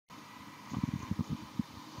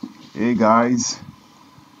Hey guys,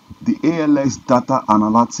 the ALX data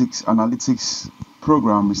analytics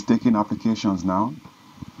program is taking applications now.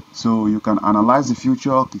 So you can analyze the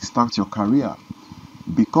future, kickstart your career.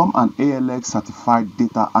 Become an ALX certified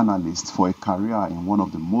data analyst for a career in one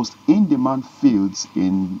of the most in-demand fields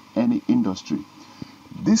in any industry.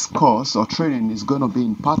 This course or training is going to be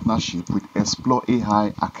in partnership with Explore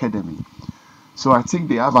AI Academy. So I think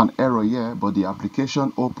they have an error here, but the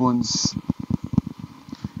application opens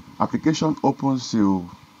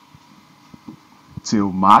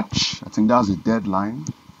till March. I think that's the deadline.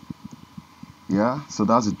 Yeah, so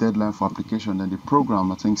that's the deadline for application. And the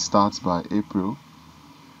program I think starts by April.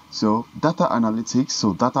 So data analytics,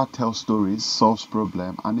 so data tells stories, solves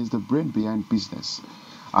problem, and is the brain behind business.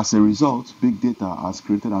 As a result, big data has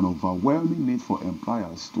created an overwhelming need for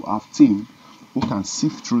employers to have teams who can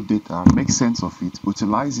sift through data, make sense of it,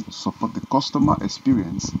 utilize it to support the customer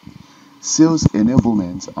experience, sales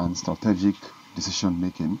enablement, and strategic decision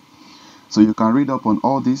making. So you can read up on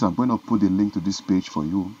all this. I'm going to put the link to this page for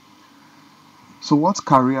you. So what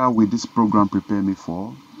career will this program prepare me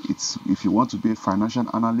for? It's if you want to be a financial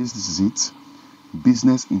analyst, this is it.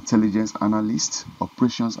 Business intelligence analyst,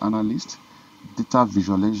 operations analyst, data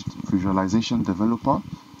visualization developer,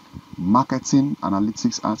 marketing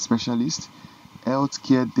analytics specialist,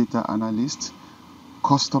 healthcare data analyst,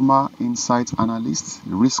 customer insight analyst,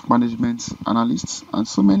 risk management analyst, and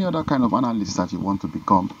so many other kind of analysts that you want to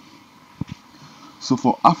become. So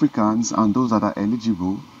for Africans and those that are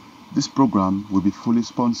eligible, this program will be fully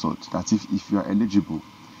sponsored. That if you are eligible.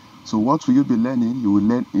 So what will you be learning? You will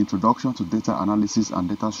learn introduction to data analysis and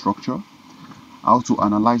data structure, how to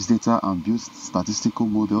analyze data and build statistical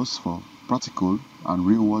models for practical and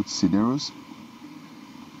real-world scenarios,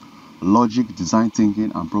 logic, design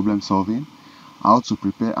thinking, and problem solving, how to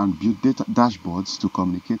prepare and build data dashboards to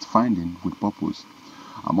communicate findings with purpose.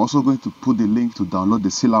 I'm also going to put the link to download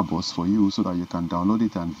the syllabus for you so that you can download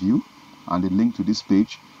it and view, and the link to this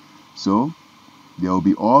page. So there will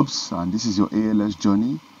be orbs, and this is your ALS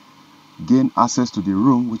journey. Gain access to the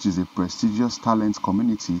room, which is a prestigious talent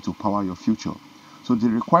community to power your future. So the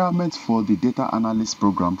requirement for the data analyst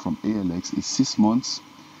program from ALX is 6 months,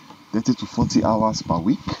 30 to 40 hours per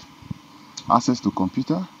week, access to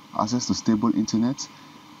computer, access to stable internet,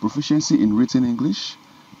 proficiency in written English.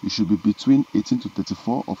 You should be between 18 to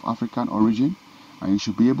 34 of African origin, and you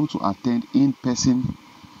should be able to attend in-person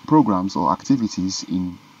programs or activities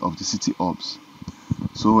of the city hubs.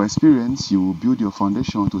 So experience, you will build your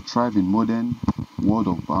foundation to thrive in modern world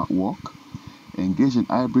of work, engage in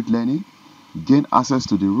hybrid learning, gain access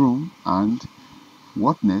to the room, and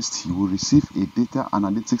what next? You will receive a data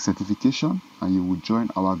analytics certification and you will join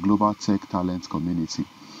our global tech talent community.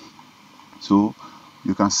 So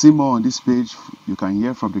you can see more on this page. You can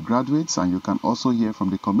hear from the graduates and you can also hear from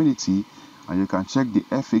the community, and you can check the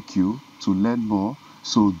FAQ to learn more.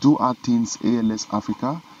 So do add things ALS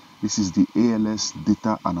Africa. This is the ALS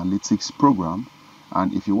Data Analytics Program,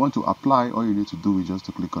 and if you want to apply, all you need to do is just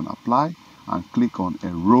to click on apply and click on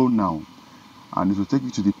enroll now, and it will take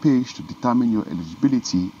you to the page to determine your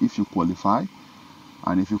eligibility if you qualify.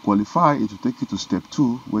 And if you qualify, it will take you to step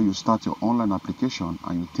 2 where you start your online application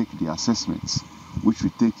and you take the assessments, which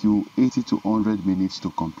will take you 80 to 100 minutes to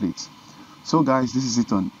complete. So guys, this is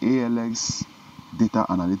it on ALX Data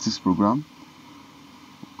Analytics Program.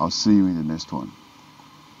 I'll see you in the next one.